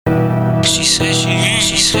She said she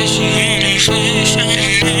only fish on the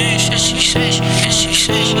nation. She said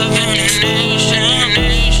she love in the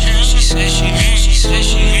nation. She said she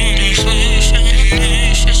only fish on the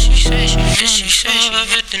nation. She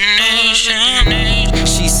love in the nation.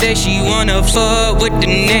 She said she wanna fuck with the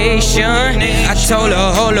nation. I told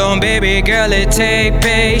her, hold on, baby girl, it take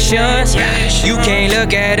patience. You can't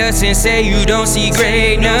look at us and say you don't see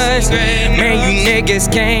greatness. Man, you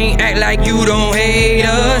niggas can't act like you don't hate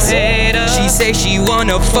us. She say she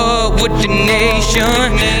wanna fuck with the nation.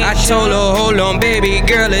 I told her, hold on, baby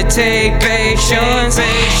girl, it take patience.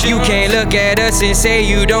 You can't look at us and say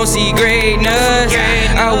you don't see greatness.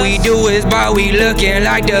 All we do is buy, we looking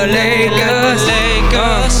like the Lakers.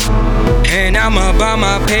 And I'm about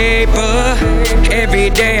my paper. Every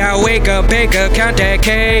day I wake up, bank account that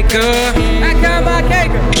cake up. I count my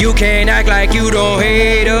cake up. You can't act like you don't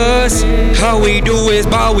hate us. All we do is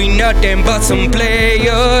ball, we nothing but some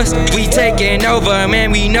players. We taking over,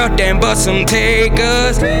 man, we nothing but some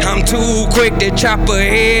takers. I'm too quick to chop a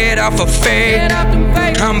head off a fake.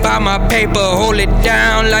 I'm by my paper, hold it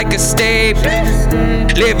down like a staple.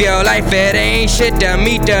 Live your life, it ain't shit to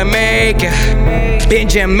meet the maker.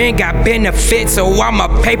 Benjamin got benefits, so I'm a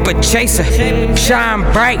paper chaser. Shine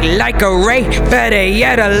bright like a ray, better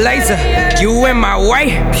yet a laser. You in my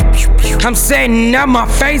way, I'm setting up my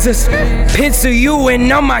phases. Pencil you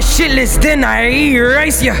in on my shit list, then I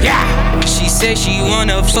erase ya. She said she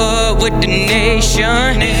wanna fuck with the nation.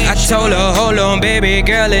 I told her, hold on, baby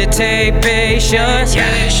girl, it take patience.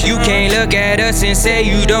 You can't look at us and say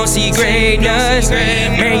you don't see greatness.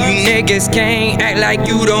 Man, you niggas can't act like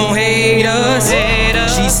you don't hate us.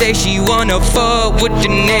 She say she wanna fuck with the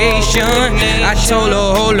nation. I told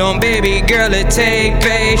her, hold on, baby girl, it take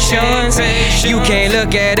patience. You can't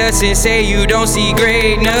look at us and say you don't see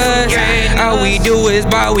greatness. All we do is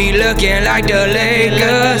buy, we looking like the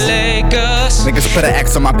Lakers. Niggas put an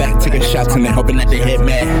X on my back, taking shots and they hoping that they hit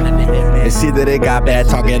me. It's either they got bad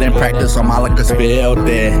talking in practice or my luck is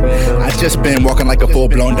filthy. I just been walking like a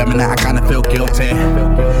full-blown dummy, now I kinda feel guilty.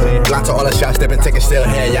 Blind to all the shots they been taking, still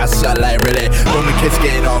here, y'all shot like really. Booming kids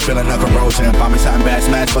getting on, feeling no corrosion. Buy me something bad,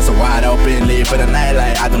 smash, bust a wide open, leave for the night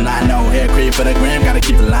like I do not know. Hair creep for the gram, gotta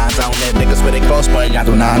keep the lines on it. Niggas with it close, but y'all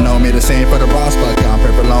do not know me. The same for the boss, but I'm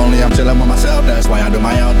purple lonely. I'm chilling with myself, that's why I do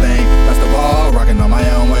my own thing. That's the ball, rocking on my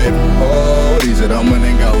own wave. Oh, these are them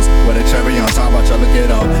winning goals. With a cherry on top, I try to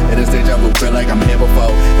get up. It is deja vu, feel like I'm here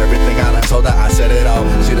before. Everything I done told her, I said it all.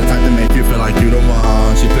 She the type to make you feel like you the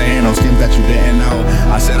one. She playing those schemes that you didn't know.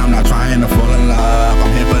 I said I'm not trying to fall in love.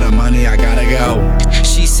 I'm here for the money, I gotta go.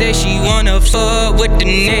 She said she wanna fuck with the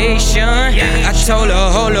nation. I told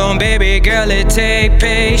her, hold on, baby girl, it take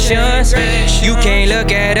patience. You can't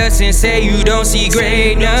look at us and say you don't see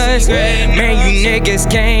greatness. Man, you niggas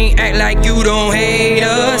can't act like you don't hate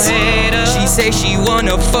us. She say she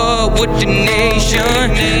wanna fuck with the nation.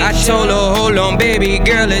 I told her, hold on, baby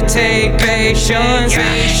girl, it take patience.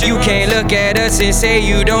 You can't look at us and say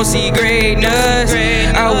you don't see greatness.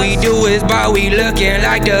 All we do is buy, we looking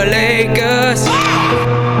like the Lakers.